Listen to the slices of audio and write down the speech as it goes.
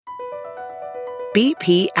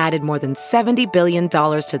BP added more than $70 billion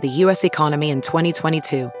to the U.S. economy in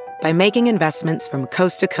 2022 by making investments from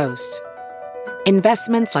coast to coast.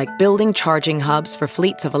 Investments like building charging hubs for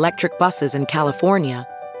fleets of electric buses in California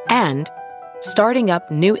and starting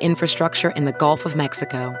up new infrastructure in the Gulf of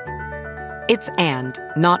Mexico. It's and,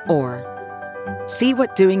 not or. See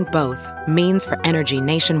what doing both means for energy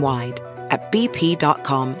nationwide at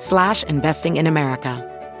bp.com/investing in America.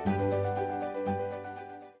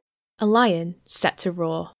 A lion set to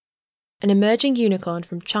roar. An emerging unicorn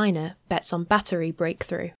from China bets on battery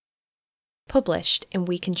breakthrough. Published in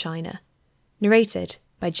Week in China. Narrated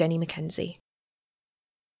by Jenny Mackenzie.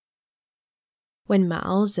 When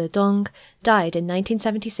Mao Zedong died in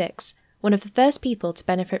 1976, one of the first people to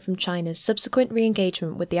benefit from China's subsequent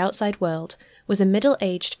re-engagement with the outside world was a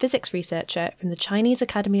middle-aged physics researcher from the Chinese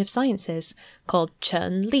Academy of Sciences called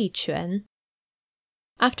Chen Liquan.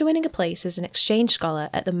 After winning a place as an exchange scholar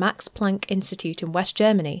at the Max Planck Institute in West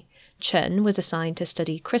Germany, Chen was assigned to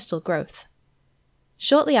study crystal growth.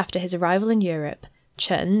 Shortly after his arrival in Europe,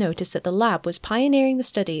 Chen noticed that the lab was pioneering the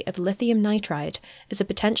study of lithium nitride as a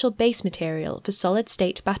potential base material for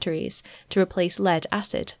solid-state batteries to replace lead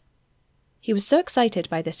acid. He was so excited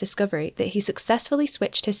by this discovery that he successfully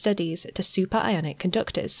switched his studies to super-ionic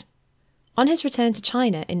conductors. On his return to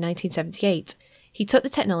China in 1978, he took the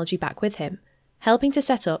technology back with him, helping to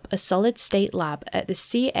set up a solid-state lab at the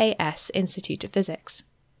CAS Institute of Physics.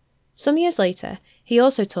 Some years later, he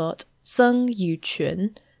also taught Zeng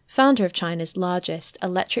Yuchun, founder of China's largest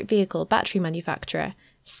electric vehicle battery manufacturer,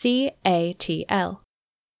 CATL.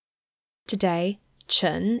 Today,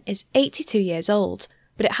 Chen is 82 years old,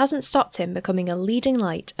 but it hasn't stopped him becoming a leading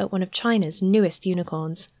light at one of China's newest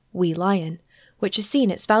unicorns, WeLion, which has seen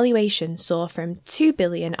its valuation soar from 2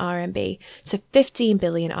 billion RMB to 15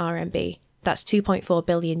 billion RMB, that's 2.4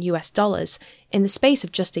 billion US dollars, in the space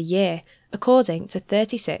of just a year, according to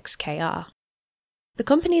 36KR. The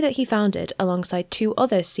company that he founded alongside two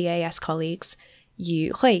other CAS colleagues,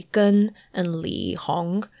 Yu Huigen and Li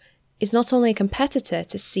Hong, is not only a competitor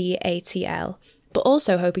to CATL, but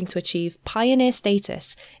also hoping to achieve pioneer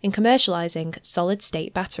status in commercializing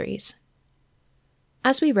solid-state batteries.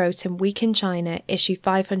 As we wrote in Week in China, issue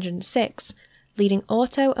 506, leading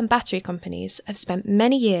auto and battery companies have spent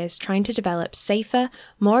many years trying to develop safer,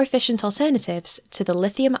 more efficient alternatives to the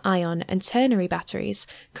lithium-ion and ternary batteries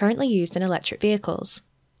currently used in electric vehicles.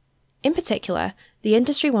 In particular, the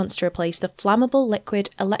industry wants to replace the flammable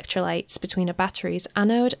liquid electrolytes between a battery's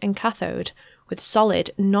anode and cathode with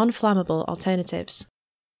solid, non-flammable alternatives.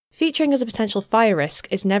 Featuring as a potential fire risk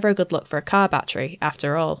is never a good look for a car battery,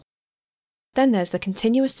 after all. Then there's the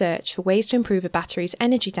continuous search for ways to improve a battery's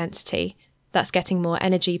energy density, that's getting more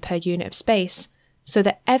energy per unit of space, so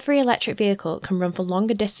that every electric vehicle can run for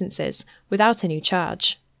longer distances without a new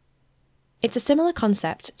charge. It's a similar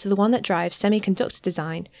concept to the one that drives semiconductor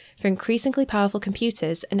design for increasingly powerful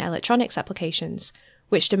computers and electronics applications,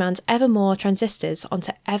 which demand ever more transistors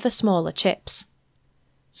onto ever smaller chips.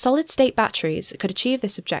 Solid-state batteries could achieve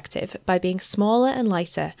this objective by being smaller and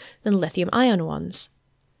lighter than lithium-ion ones.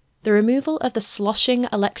 The removal of the sloshing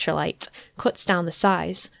electrolyte cuts down the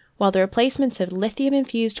size, while the replacement of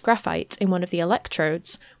lithium-infused graphite in one of the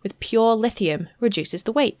electrodes with pure lithium reduces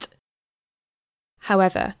the weight.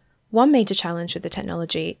 However, one major challenge with the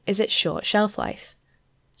technology is its short shelf life.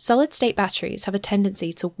 Solid-state batteries have a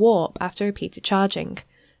tendency to warp after repeated charging,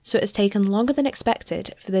 so it has taken longer than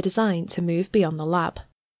expected for the design to move beyond the lab.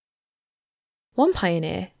 One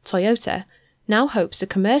pioneer, Toyota, now hopes to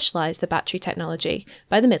commercialise the battery technology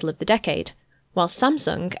by the middle of the decade, while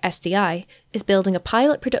Samsung SDI is building a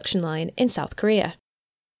pilot production line in South Korea.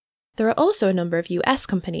 There are also a number of US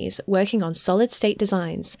companies working on solid-state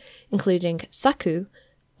designs, including Saku,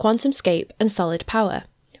 QuantumScape and Solid Power,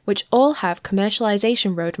 which all have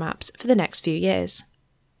commercialization roadmaps for the next few years.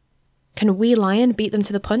 Can WeLion beat them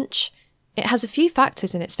to the punch? It has a few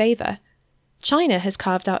factors in its favour. China has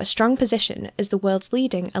carved out a strong position as the world's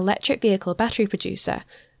leading electric vehicle battery producer,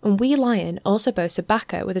 and WeLion also boasts a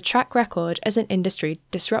backer with a track record as an industry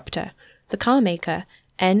disruptor, the car maker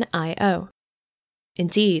NIO.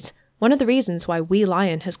 Indeed, one of the reasons why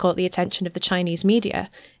WeLion has caught the attention of the Chinese media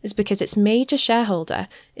is because its major shareholder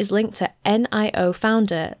is linked to NIO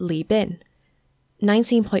founder Li Bin,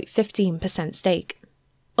 19.15% stake.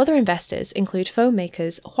 Other investors include phone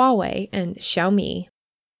makers Huawei and Xiaomi.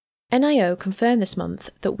 NIO confirmed this month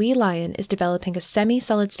that WeLion is developing a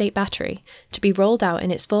semi-solid-state battery to be rolled out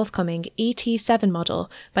in its forthcoming ET7 model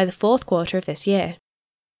by the fourth quarter of this year.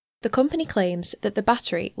 The company claims that the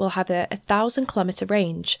battery will have a 1,000-kilometre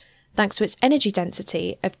range, thanks to its energy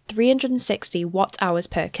density of 360 watt-hours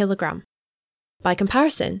per kilogram. By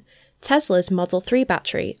comparison, Tesla's Model 3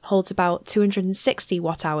 battery holds about 260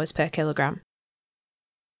 watt-hours per kilogram.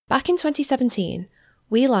 Back in 2017,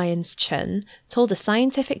 Wei Lions Chen told a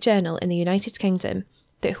scientific journal in the United Kingdom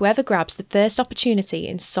that whoever grabs the first opportunity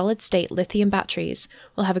in solid-state lithium batteries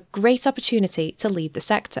will have a great opportunity to lead the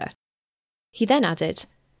sector. He then added,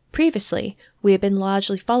 "Previously, we have been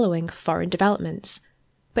largely following foreign developments,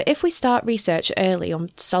 but if we start research early on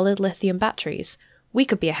solid lithium batteries, we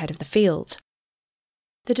could be ahead of the field."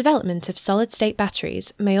 The development of solid-state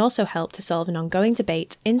batteries may also help to solve an ongoing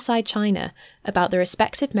debate inside China about the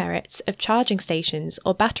respective merits of charging stations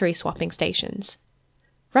or battery swapping stations.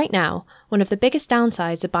 Right now, one of the biggest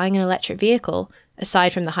downsides of buying an electric vehicle,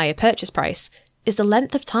 aside from the higher purchase price, is the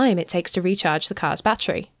length of time it takes to recharge the car's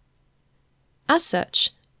battery. As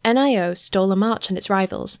such, NIO stole a march on its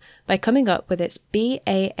rivals by coming up with its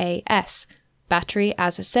BaaS, Battery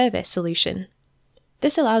as a Service solution.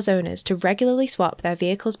 This allows owners to regularly swap their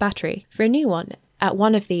vehicle's battery for a new one at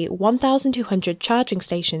one of the 1,200 charging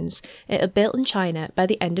stations it had built in China by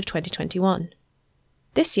the end of 2021.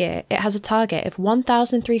 This year, it has a target of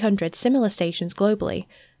 1,300 similar stations globally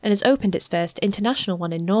and has opened its first international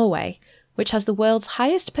one in Norway, which has the world's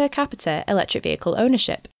highest per capita electric vehicle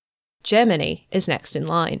ownership. Germany is next in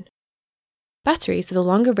line. Batteries with a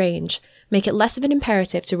longer range make it less of an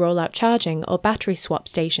imperative to roll out charging or battery swap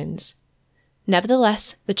stations.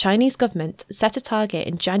 Nevertheless, the Chinese government set a target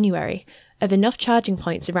in January of enough charging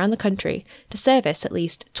points around the country to service at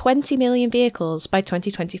least 20 million vehicles by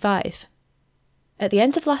 2025. At the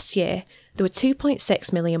end of last year, there were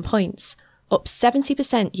 2.6 million points, up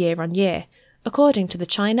 70% year on year, according to the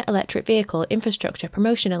China Electric Vehicle Infrastructure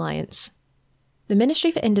Promotion Alliance. The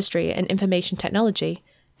Ministry for Industry and Information Technology,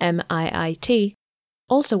 MIIT,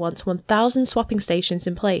 also wants 1,000 swapping stations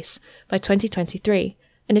in place by 2023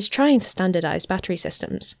 and is trying to standardise battery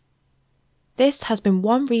systems. This has been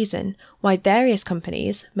one reason why various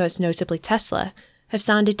companies, most notably Tesla, have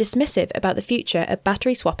sounded dismissive about the future of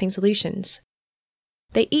battery swapping solutions.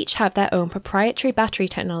 They each have their own proprietary battery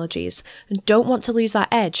technologies and don't want to lose that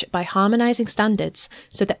edge by harmonising standards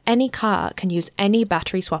so that any car can use any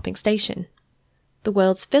battery swapping station. The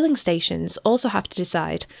world's filling stations also have to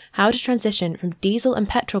decide how to transition from diesel and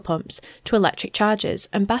petrol pumps to electric chargers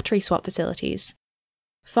and battery swap facilities.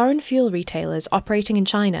 Foreign fuel retailers operating in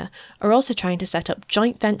China are also trying to set up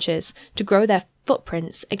joint ventures to grow their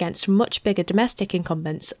footprints against much bigger domestic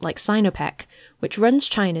incumbents like Sinopec, which runs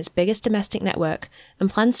China's biggest domestic network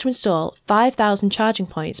and plans to install 5,000 charging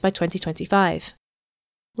points by 2025.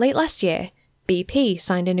 Late last year, BP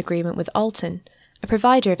signed an agreement with Alton, a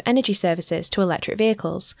provider of energy services to electric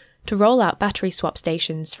vehicles, to roll out battery swap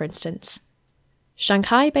stations, for instance.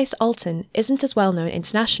 Shanghai-based Alton isn't as well known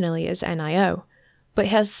internationally as NIO, but it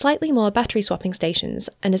has slightly more battery swapping stations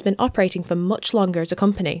and has been operating for much longer as a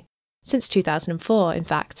company, since 2004 in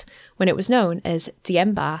fact, when it was known as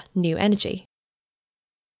Dianba New Energy.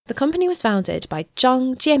 The company was founded by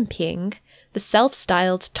Zhang Jianping, the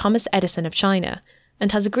self-styled Thomas Edison of China,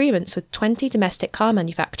 and has agreements with 20 domestic car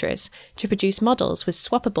manufacturers to produce models with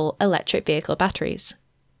swappable electric vehicle batteries.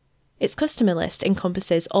 Its customer list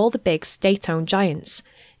encompasses all the big state-owned giants,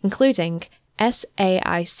 including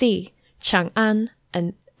SAIC, Chang'an,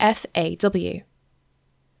 and FAW.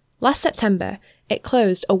 Last September, it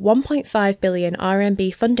closed a 1.5 billion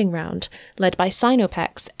RMB funding round led by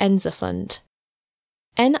Sinopec's Enza Fund.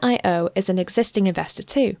 NIO is an existing investor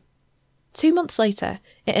too. 2 months later,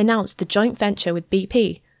 it announced the joint venture with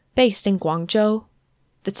BP, based in Guangzhou.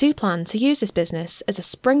 The two plan to use this business as a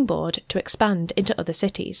springboard to expand into other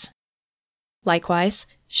cities. Likewise,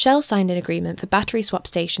 Shell signed an agreement for battery swap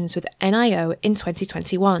stations with NIO in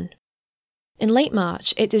 2021. In late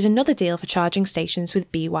March, it did another deal for charging stations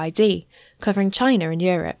with BYD, covering China and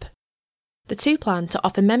Europe. The two plan to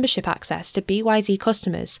offer membership access to BYD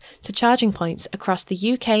customers to charging points across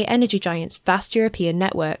the UK energy giant's vast European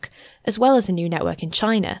network, as well as a new network in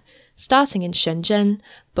China, starting in Shenzhen,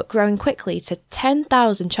 but growing quickly to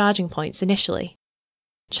 10,000 charging points initially.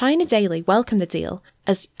 China Daily welcomed the deal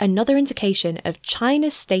as another indication of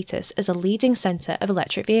China's status as a leading centre of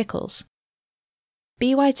electric vehicles.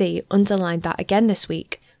 BYD underlined that again this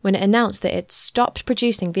week when it announced that it stopped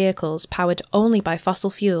producing vehicles powered only by fossil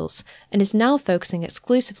fuels and is now focusing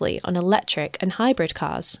exclusively on electric and hybrid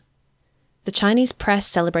cars. The Chinese press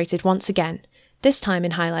celebrated once again, this time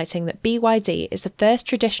in highlighting that BYD is the first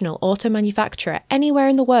traditional auto manufacturer anywhere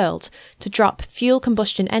in the world to drop fuel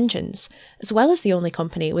combustion engines, as well as the only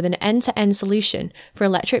company with an end-to-end solution for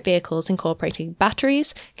electric vehicles incorporating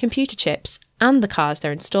batteries, computer chips, and the cars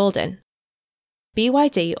they're installed in.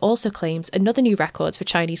 BYD also claims another new record for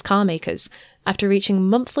Chinese car makers after reaching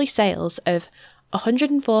monthly sales of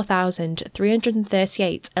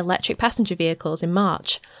 104,338 electric passenger vehicles in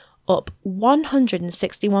March, up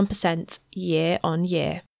 161% year on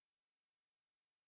year.